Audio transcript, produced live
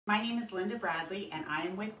My name is Thelindabradley and I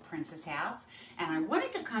am with Princess House, and I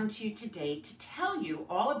wanted to come to you today to tell you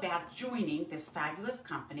all about joining this fabulous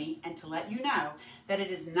company and to let you know that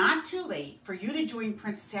it is not too late for you to join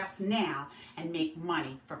Princess House now and make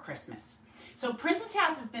money for Christmas. So Princess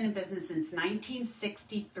House has been in business since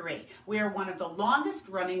 1963. We are one of the longest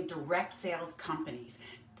running direct sales companies.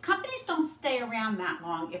 Companies don't stay around that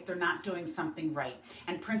long if they're not doing something right,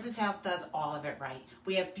 and Princess House does all of it right.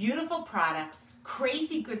 We have beautiful products,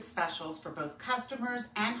 crazy good specials for both customers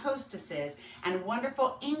and hostesses, and a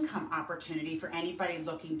wonderful income opportunity for anybody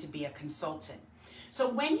looking to be a consultant. So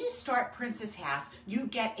when you start Princess House, you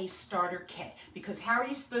get a starter kit, because how are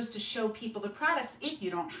you supposed to show people the products if you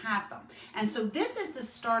don't have them? And so this is the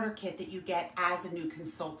starter kit that you get as a new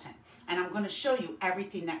consultant, and I'm going to show you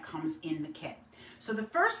everything that comes in the kit. So the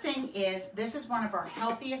first thing is, this is one of our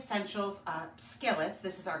Healthy Essentials skillets.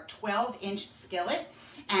 This is our 12-inch skillet,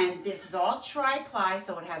 and this is all tri-ply,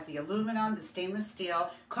 so it has the aluminum, the stainless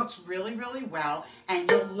steel, cooks really, really well, and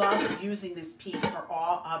you'll love using this piece for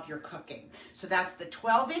all of your cooking. So that's the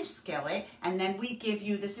 12-inch skillet, and then we give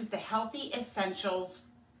you, this is the Healthy Essentials,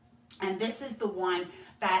 and this is the one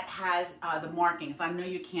that has the markings. I know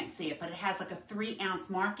you can't see it, but it has like a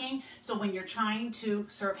 3-ounce marking. So when you're trying to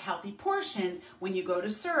serve healthy portions, when you go to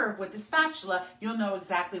serve with the spatula, you'll know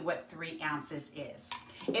exactly what 3 ounces is.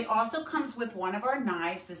 It also comes with one of our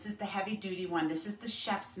knives. This is the heavy duty one. This is the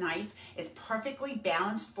chef's knife. It's perfectly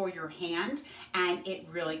balanced for your hand, and it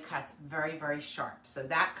really cuts very, very sharp. So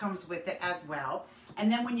that comes with it as well.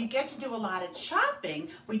 And then when you get to do a lot of chopping,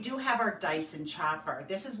 we do have our Dyson chopper.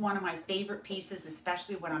 This is one of my favorite pieces,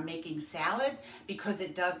 especially when I'm making salads, because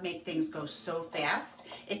it does make things go so fast.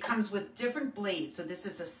 It comes with different blades. So this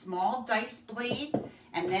is a small dice blade,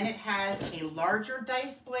 and then it has a larger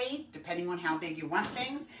dice blade, depending on how big you want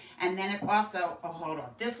things. And then it also, oh, hold on,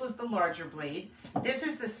 this was the larger blade. This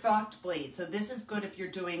is the soft blade. So this is good if you're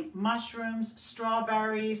doing mushrooms,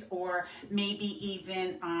 strawberries, or maybe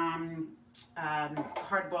even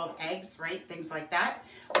hard-boiled eggs, right? Things like that.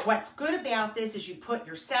 What's good about this is you put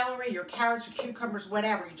your celery, your carrots, your cucumbers,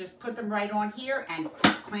 whatever, you just put them right on here and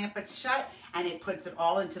clamp it shut, and it puts it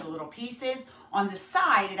all into the little pieces. On the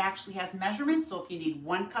side, it actually has measurements, so if you need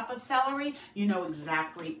 1 cup of celery, you know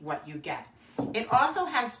exactly what you get. It also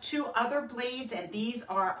has 2 other blades, and these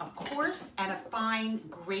are a coarse and a fine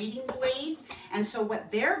grating blades. And so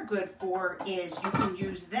what they're good for is you can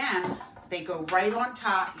use them. They go right on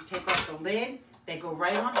top. You take off the lid, they go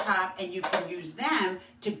right on top, and you can use them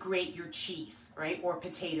to grate your cheese, right? Or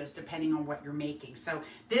potatoes, depending on what you're making. So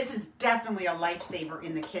this is definitely a lifesaver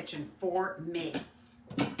in the kitchen for me.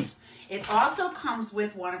 It also comes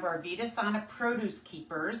with one of our Vitasana produce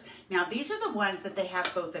keepers. Now these are the ones that they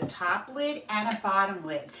have both a top lid and a bottom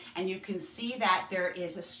lid. And you can see that there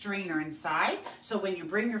is a strainer inside. So when you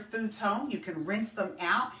bring your foods home, you can rinse them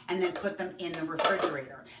out and then put them in the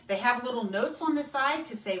refrigerator. They have little notes on the side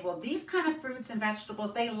to say, well, these kind of fruits and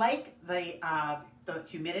vegetables, they like the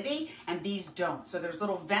humidity, and these don't. So there's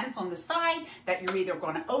little vents on the side that you're either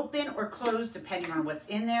going to open or close depending on what's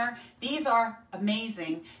in there. These are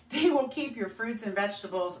amazing. They will keep your fruits and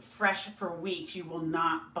vegetables fresh for weeks. You will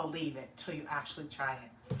not believe it till you actually try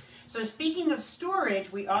it. So speaking of storage,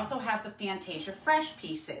 we also have the Fantasia Fresh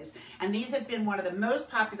pieces, and these have been one of the most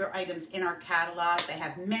popular items in our catalog. They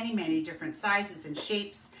have many, many different sizes and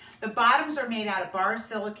shapes. The bottoms are made out of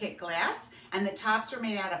borosilicate glass, and the tops are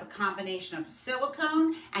made out of a combination of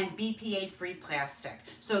silicone and BPA-free plastic.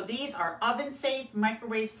 So these are oven safe,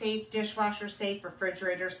 microwave safe, dishwasher safe,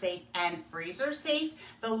 refrigerator safe, and freezer safe.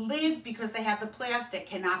 The lids, because they have the plastic,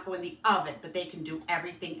 cannot go in the oven, but they can do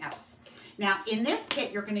everything else. Now in this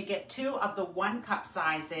kit, you're gonna get 2 of the 1 cup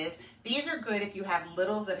sizes. These are good if you have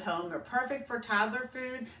littles at home. They're perfect for toddler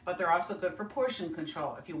food, but they're also good for portion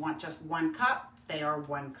control. If you want just 1 cup, they are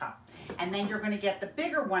 1 cup. And then you're going to get the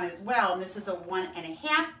bigger one as well, and this is a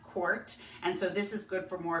 1.5 quart, and so this is good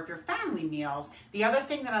for more of your family meals. The other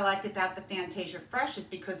thing that I like about the Fantasia Fresh is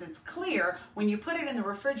because it's clear. When you put it in the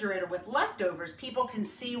refrigerator with leftovers, people can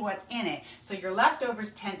see what's in it, so your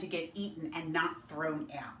leftovers tend to get eaten and not thrown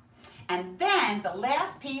out. And then the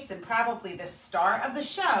last piece, and probably the star of the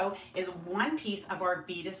show, is 1 piece of our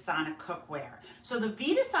Vitasana cookware. So the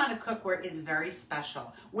Vitasana cookware is very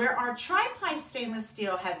special. Where our tri-ply stainless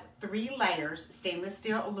steel has 3 layers, stainless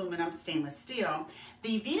steel, aluminum, stainless steel,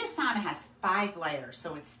 the Vitasana has 5 layers.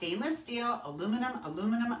 So it's stainless steel, aluminum,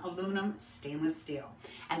 aluminum, aluminum, stainless steel.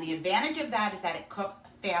 And the advantage of that is that it cooks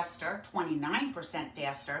faster, 29%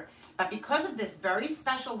 faster, but because of this very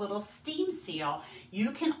special little steam seal,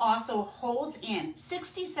 you can also hold in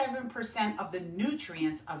 67% of the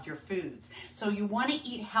nutrients of your foods. So you want to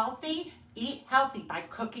eat healthy, Eat healthy by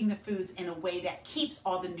cooking the foods in a way that keeps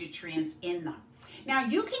all the nutrients in them. Now,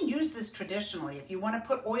 you can use this traditionally. If you want to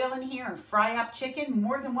put oil in here and fry up chicken,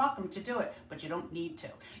 more than welcome to do it, but you don't need to.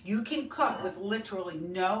 You can cook with literally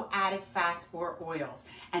no added fats or oils.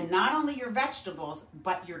 And not only your vegetables,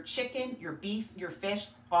 but your chicken, your beef, your fish,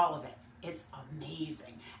 all of it. It's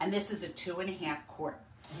amazing. And this is a 2.5 quart.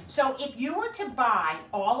 So if you were to buy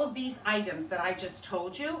all of these items that I just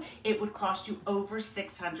told you, it would cost you over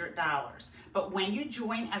 $600. But when you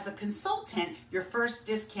join as a consultant, your first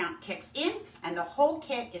discount kicks in and the whole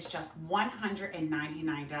kit is just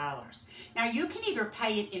 $199. Now you can either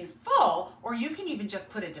pay it in full or you can even just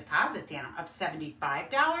put a deposit down of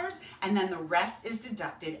 $75 and then the rest is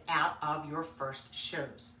deducted out of your first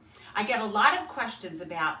shows. I get a lot of questions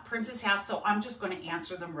about Princess House, so I'm just going to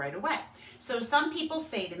answer them right away. So some people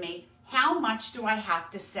say to me, how much do I have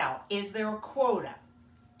to sell? Is there a quota?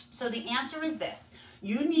 So the answer is this.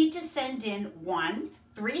 You need to send in one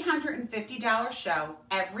 $350 show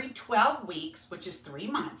every 12 weeks, which is 3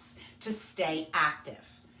 months, to stay active.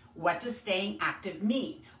 What does staying active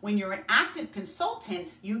mean? When you're an active consultant,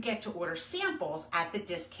 you get to order samples at the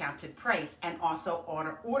discounted price and also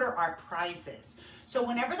order our prizes. So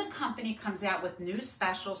whenever the company comes out with new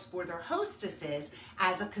specials for their hostesses,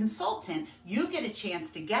 as a consultant, you get a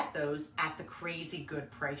chance to get those at the crazy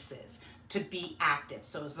good prices to be active.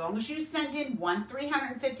 So as long as you send in one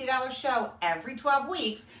 $350 show every 12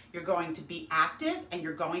 weeks, you're going to be active and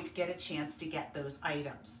you're going to get a chance to get those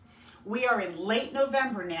items. We are in late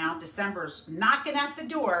November now. December's knocking at the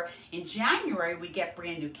door. In January, we get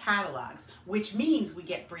brand new catalogs, which means we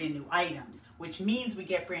get brand new items, which means we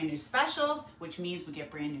get brand new specials, which means we get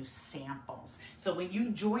brand new samples. So when you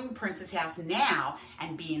join Princess House now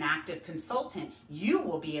and be an active consultant, you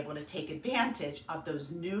will be able to take advantage of those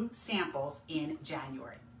new samples in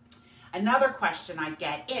January. Another question I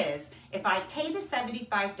get is, if I pay the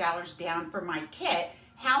 $75 down for my kit,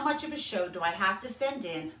 how much of a show do I have to send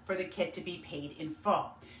in for the kit to be paid in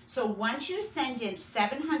full? So once you send in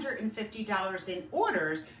 $750 in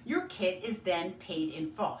orders, your kit is then paid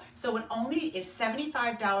in full. So it only is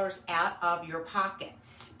 $75 out of your pocket.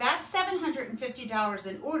 That $750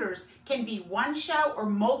 in orders can be one show or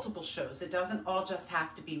multiple shows. It doesn't all just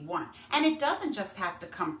have to be one. And it doesn't just have to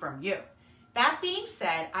come from you. That being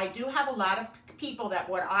said, I do have a lot of people that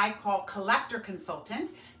what I call collector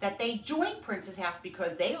consultants, that they join Princess House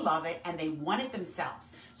because they love it and they want it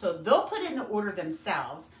themselves. So they'll put in the order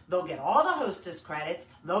themselves, they'll get all the hostess credits,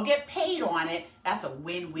 they'll get paid on it. That's a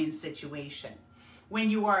win-win situation. When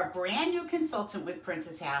you are a brand new consultant with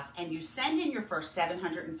Princess House and you send in your first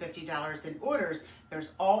 $750 in orders,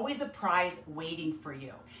 there's always a prize waiting for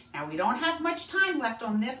you. Now, we don't have much time left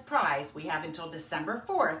on this prize. We have until December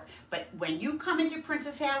 4th, but when you come into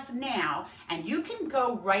Princess House now, and you can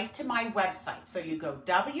go right to my website. So you go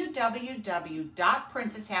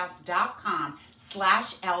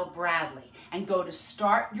www.princesshouse.com/LBradley and go to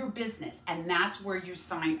start your business, and that's where you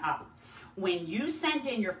sign up. When you send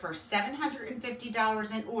in your first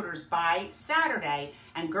 $750 in orders by Saturday,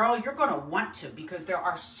 and girl, you're going to want to because there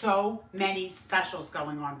are so many specials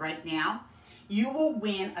going on right now, you will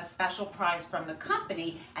win a special prize from the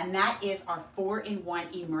company, and that is our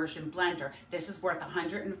 4-in-1 immersion blender. This is worth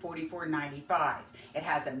 $144.95. It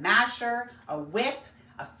has a masher, a whip,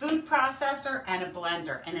 a food processor, and a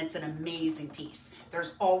blender, and it's an amazing piece.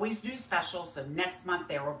 There's always new specials, so next month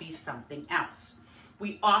there will be something else.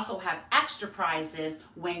 We also have extra prizes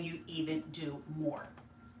when you even do more.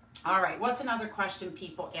 All right, what's another question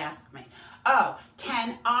people ask me? Oh,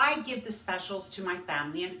 can I give the specials to my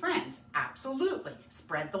family and friends? Absolutely.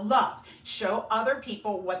 Spread the love. Show other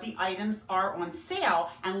people what the items are on sale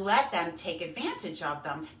and let them take advantage of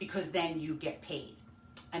them because then you get paid.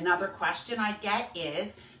 Another question I get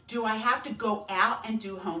is, do I have to go out and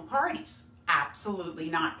do home parties? Absolutely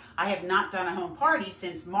not. I have not done a home party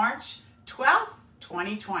since March 12th,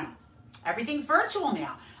 2020. Everything's virtual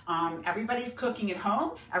now. Everybody's cooking at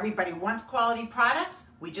home. Everybody wants quality products.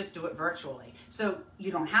 We just do it virtually. So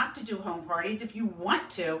you don't have to do home parties. If you want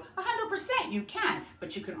to, 100% you can,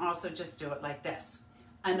 but you can also just do it like this.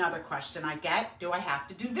 Another question I get, do I have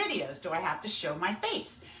to do videos? Do I have to show my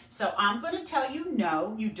face? So I'm going to tell you,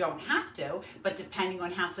 no, you don't have to, but depending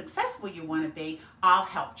on how successful you want to be, I'll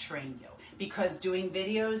help train you. Because doing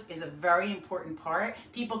videos is a very important part.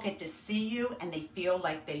 People get to see you and they feel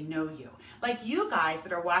like they know you. Like you guys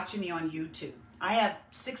that are watching me on YouTube. I have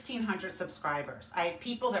 1,600 subscribers. I have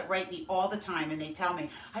people that write me all the time and they tell me,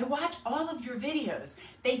 I watch all of your videos.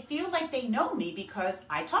 They feel like they know me because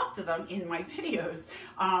I talk to them in my videos.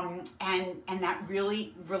 And that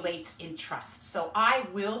really relates in trust. So I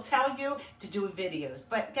will tell you to do videos,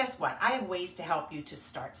 but guess what? I have ways to help you to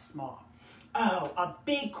start small. Oh, a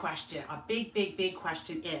big question, a big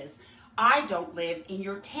question is, I don't live in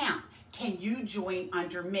your town. Can you join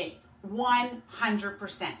under me?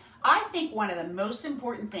 100%. I think one of the most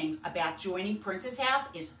important things about joining Princess House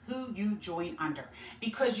is who you join under.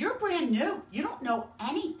 Because you're brand new. You don't know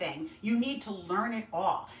anything. You need to learn it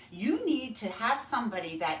all. You need to have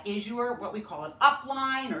somebody that is your, what we call an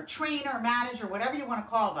upline or trainer, manager, whatever you want to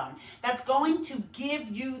call them, that's going to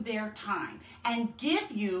give you their time and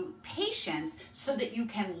give you patience so that you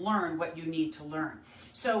can learn what you need to learn.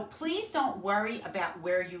 So please don't worry about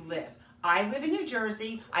where you live. I live in New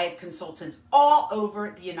Jersey. I have consultants all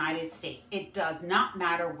over the United States. It does not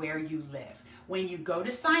matter where you live. When you go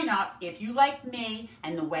to sign up, if you like me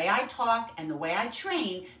and the way I talk and the way I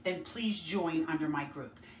train, then please join under my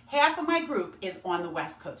group. Half of my group is on the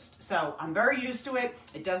West Coast, so I'm very used to it.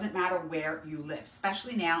 It doesn't matter where you live,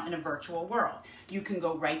 especially now in a virtual world. You can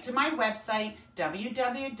go right to my website,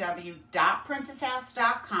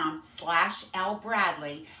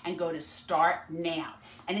 www.princesshouse.com/LBradley, and go to Start Now.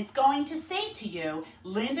 And it's going to say to you,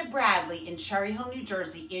 Linda Bradley in Cherry Hill, New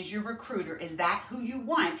Jersey is your recruiter. Is that who you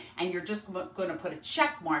want? And you're just going to put a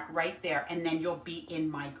check mark right there, and then you'll be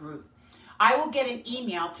in my group. I will get an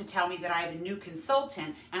email to tell me that I have a new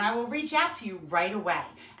consultant, and I will reach out to you right away.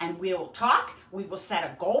 And we will talk, we will set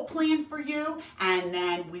a goal plan for you, and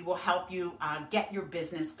then we will help you get your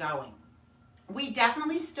business going. We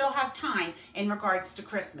definitely still have time in regards to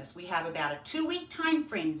Christmas. We have about a 2-week time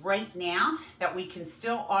frame right now that we can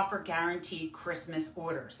still offer guaranteed Christmas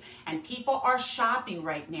orders. And people are shopping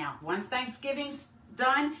right now. Once Thanksgiving's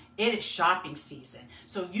done, it is shopping season.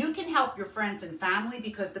 So you can help your friends and family,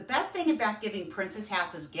 because the best thing about giving Princess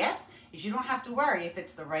Houses gifts is you don't have to worry if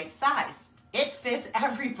it's the right size. It fits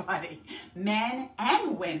everybody, men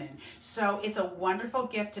and women. So it's a wonderful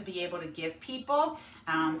gift to be able to give people,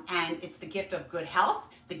 and it's the gift of good health,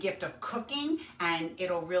 the gift of cooking, and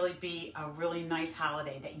it'll really be a really nice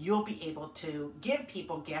holiday that you'll be able to give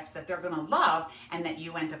people gifts that they're gonna love and that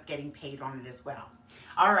you end up getting paid on it as well.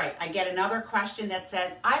 All right, I get another question that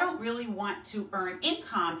says, I don't really want to earn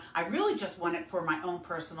income. I really just want it for my own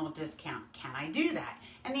personal discount. Can I do that?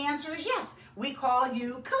 And the answer is yes. We call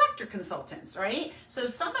you collector consultants, right? So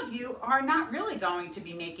some of you are not really going to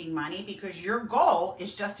be making money because your goal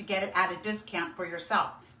is just to get it at a discount for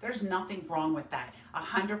yourself. There's nothing wrong with that.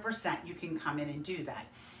 100% you can come in and do that.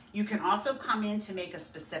 You can also come in to make a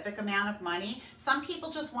specific amount of money. Some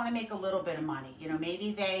people just want to make a little bit of money. You know,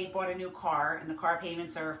 maybe they bought a new car and the car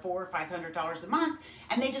payments are $400 or $500 a month,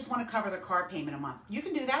 and they just want to cover their car payment a month. You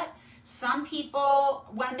can do that. Some people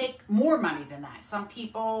want to make more money than that. Some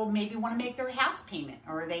people maybe want to make their house payment,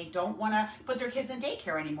 or they don't want to put their kids in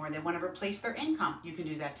daycare anymore. They want to replace their income. You can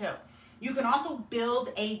do that too. You can also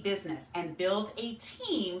build a business and build a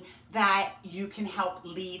team that you can help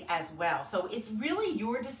lead as well. So it's really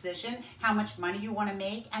your decision how much money you want to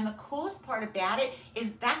make. And the coolest part about it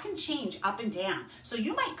is that can change up and down. So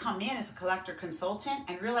you might come in as a collector consultant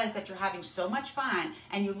and realize that you're having so much fun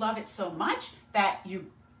and you love it so much that you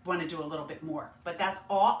want to do a little bit more. But that's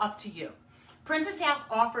all up to you. Princess House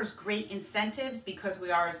offers great incentives because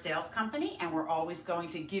we are a sales company and we're always going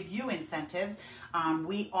to give you incentives.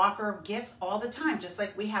 We offer gifts all the time, just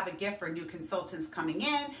like we have a gift for new consultants coming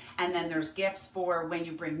in, and then there's gifts for when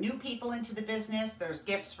you bring new people into the business. There's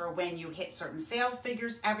gifts for when you hit certain sales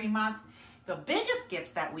figures every month. The biggest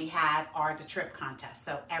gifts that we have are the trip contests.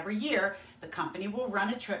 So every year, the company will run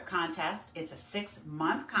a trip contest. It's a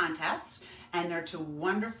 6-month contest, and they're to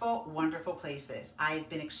wonderful, wonderful places. I've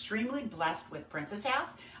been extremely blessed with Princess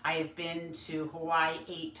House. I have been to Hawaii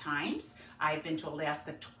 8 times. I've been to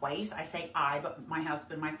Alaska twice. I say I, but my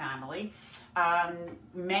husband, my family.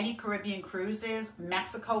 Many Caribbean cruises,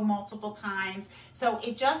 Mexico multiple times. So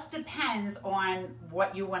it just depends on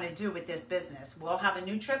what you want to do with this business. We'll have a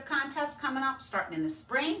new trip contest coming up starting in the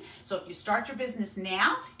spring. So if you start your business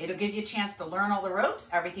now, it'll give you a chance to learn all the ropes,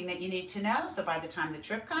 everything that you need to know. So by the time the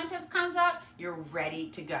trip contest comes up, you're ready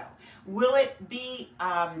to go. Will it be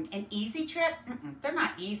an easy trip? They're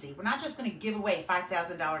not easy. We're not just going to give away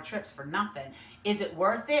 $5,000 trips for nothing. Is it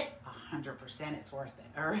worth it? 100% it's worth it,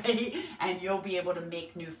 all right? And you'll be able to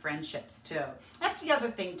make new friendships too. That's the other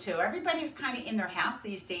thing too. Everybody's kind of in their house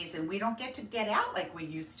these days and we don't get to get out like we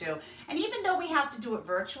used to. And even though we have to do it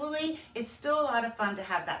virtually, it's still a lot of fun to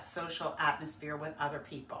have that social atmosphere with other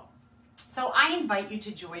people. So I invite you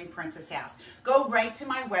to join Princess House. Go right to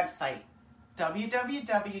my website,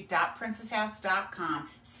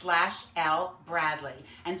 www.princesshouse.com/LBradley,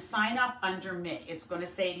 and sign up under me. It's going to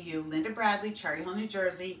say to you, Linda Bradley, Cherry Hill, New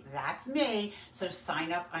Jersey. That's me. So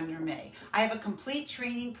sign up under me. I have a complete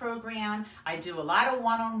training program. I do a lot of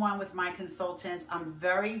one-on-one with my consultants. I'm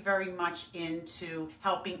very, very much into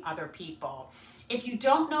helping other people. If you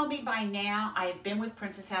don't know me by now, I have been with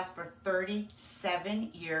Princess House for 37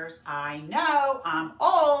 years. I know, I'm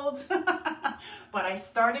old. But I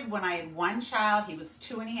started when I had one child. He was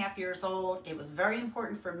 2.5 years old. It was very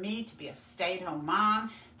important for me to be a stay-at-home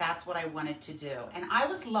mom. That's what I wanted to do. And I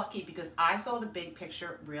was lucky because I saw the big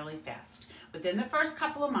picture really fast. Within the first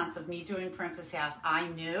couple of months of me doing Princess House, I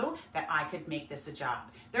knew that I could make this a job.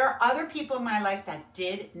 There are other people in my life that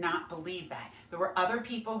did not believe that. There were other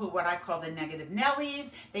people who, what I call the negative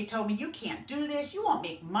Nellies, they told me, you can't do this, you won't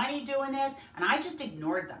make money doing this, and I just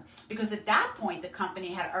ignored them. Because at that point, the company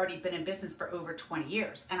had already been in business for over 20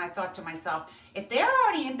 years. And I thought to myself, if they're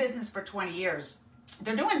already in business for 20 years,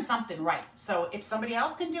 they're doing something right. So if somebody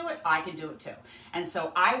else can do it, I can do it too. And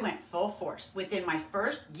so I went full force within my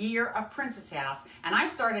first year of Princess House, and I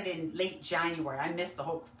started in late January. I missed the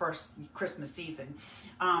whole first Christmas season.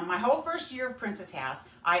 My whole first year of Princess House,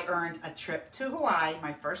 I earned a trip to Hawaii,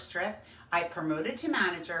 my first trip. I promoted to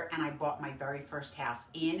manager, and I bought my very first house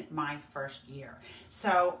in my first year.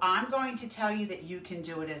 So I'm going to tell you that you can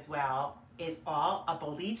do it as well. It's all a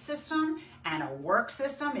belief system and a work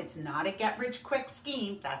system. It's not a get-rich-quick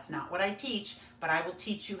scheme. That's not what I teach, but I will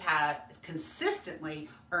teach you how to consistently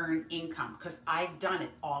earn income because I've done it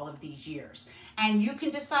all of these years. And you can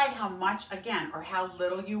decide how much, again, or how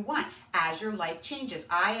little you want as your life changes.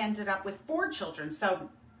 I ended up with 4 children, so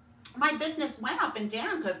my business went up and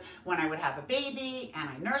down because when I would have a baby and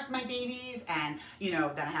I nursed my babies and,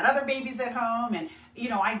 then I had other babies at home and,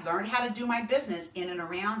 I learned how to do my business in and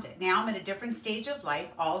around it. Now I'm at a different stage of life.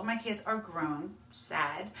 All of my kids are grown,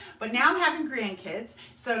 sad, but now I'm having grandkids.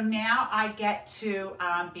 So now I get to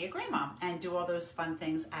be a grandmom and do all those fun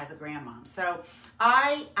things as a grandmom. So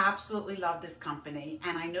I absolutely love this company,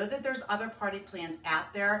 and I know that there's other party plans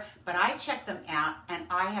out there, but I checked them out and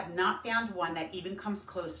I have not found one that even comes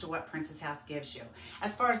close to what Princess House gives you.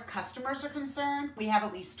 As far as customers are concerned, we have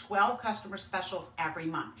at least 12 customer specials every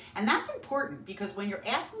month. And that's important because when you're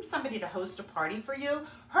asking somebody to host a party for you,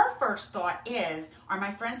 her first thought is, are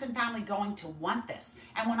my friends and family going to want this?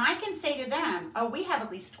 And when I can say to them, oh, we have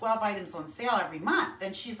at least 12 items on sale every month,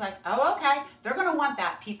 then she's like, oh, okay, they're going to want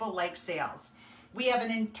that. People like sales. We have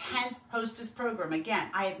an intense hostess program. Again,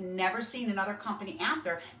 I have never seen another company out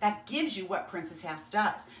there that gives you what Princess House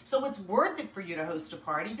does. So it's worth it for you to host a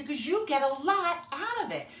party because you get a lot out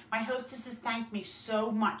of it. My hostesses thank me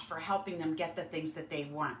so much for helping them get the things that they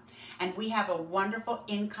want. And we have a wonderful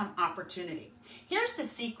income opportunity. Here's the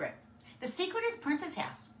secret. The secret is Princess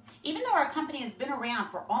House. Even though our company has been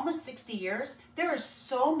around for almost 60 years, there are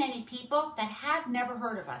so many people that have never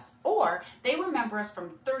heard of us, or they remember us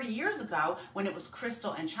from 30 years ago when it was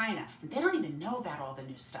Crystal and China, and they don't even know about all the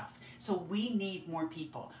new stuff. So we need more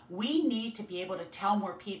people. We need to be able to tell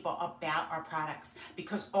more people about our products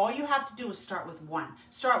because all you have to do is start with one.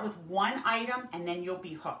 Start with one item and then you'll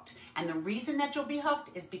be hooked. And the reason that you'll be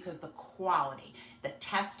hooked is because the quality, the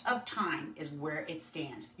test of time is where it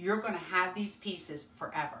stands. You're going to have these pieces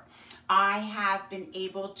forever. I have been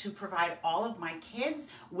able to provide all of my kids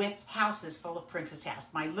with houses full of Princess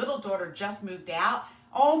House. My little daughter just moved out.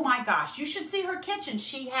 Oh my gosh, you should see her kitchen.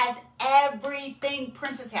 She has everything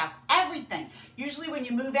Princess House, everything. Usually when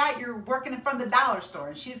you move out, you're working from the dollar store,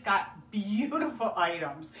 and she's got beautiful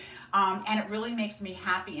items. And it really makes me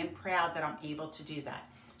happy and proud that I'm able to do that.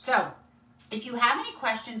 So if you have any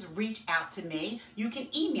questions, reach out to me. You can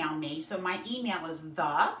email me. So my email is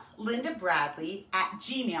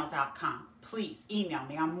thelindabradley@gmail.com. Please email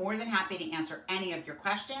me. I'm more than happy to answer any of your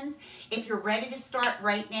questions. If you're ready to start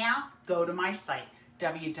right now, go to my site,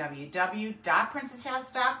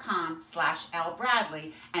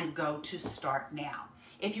 www.princesshouse.com/LBradley, and go to start now.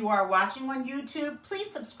 If you are watching on YouTube, please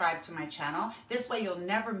subscribe to my channel. This way you'll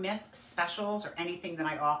never miss specials or anything that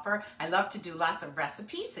I offer. I love to do lots of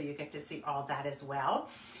recipes, so you get to see all that as well.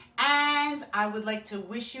 And I would like to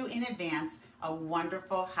wish you in advance a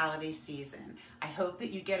wonderful holiday season. I hope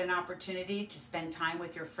that you get an opportunity to spend time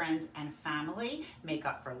with your friends and family, make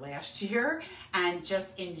up for last year, and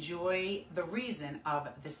just enjoy the reason of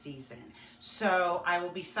the season. So I will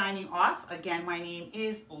be signing off. Again, my name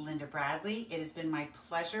is Linda Bradley. It has been my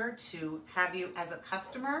pleasure to have you as a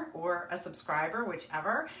customer or a subscriber,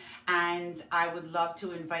 whichever. And I would love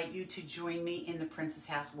to invite you to join me in the Princess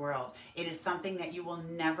House world. It is something that you will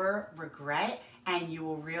never regret, and you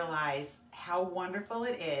will realize how wonderful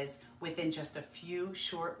it is within just a few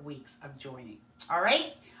short weeks of joining. All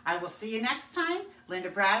right, I will see you next time. Linda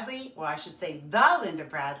Bradley, or I should say the Linda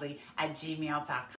Bradley at gmail.com.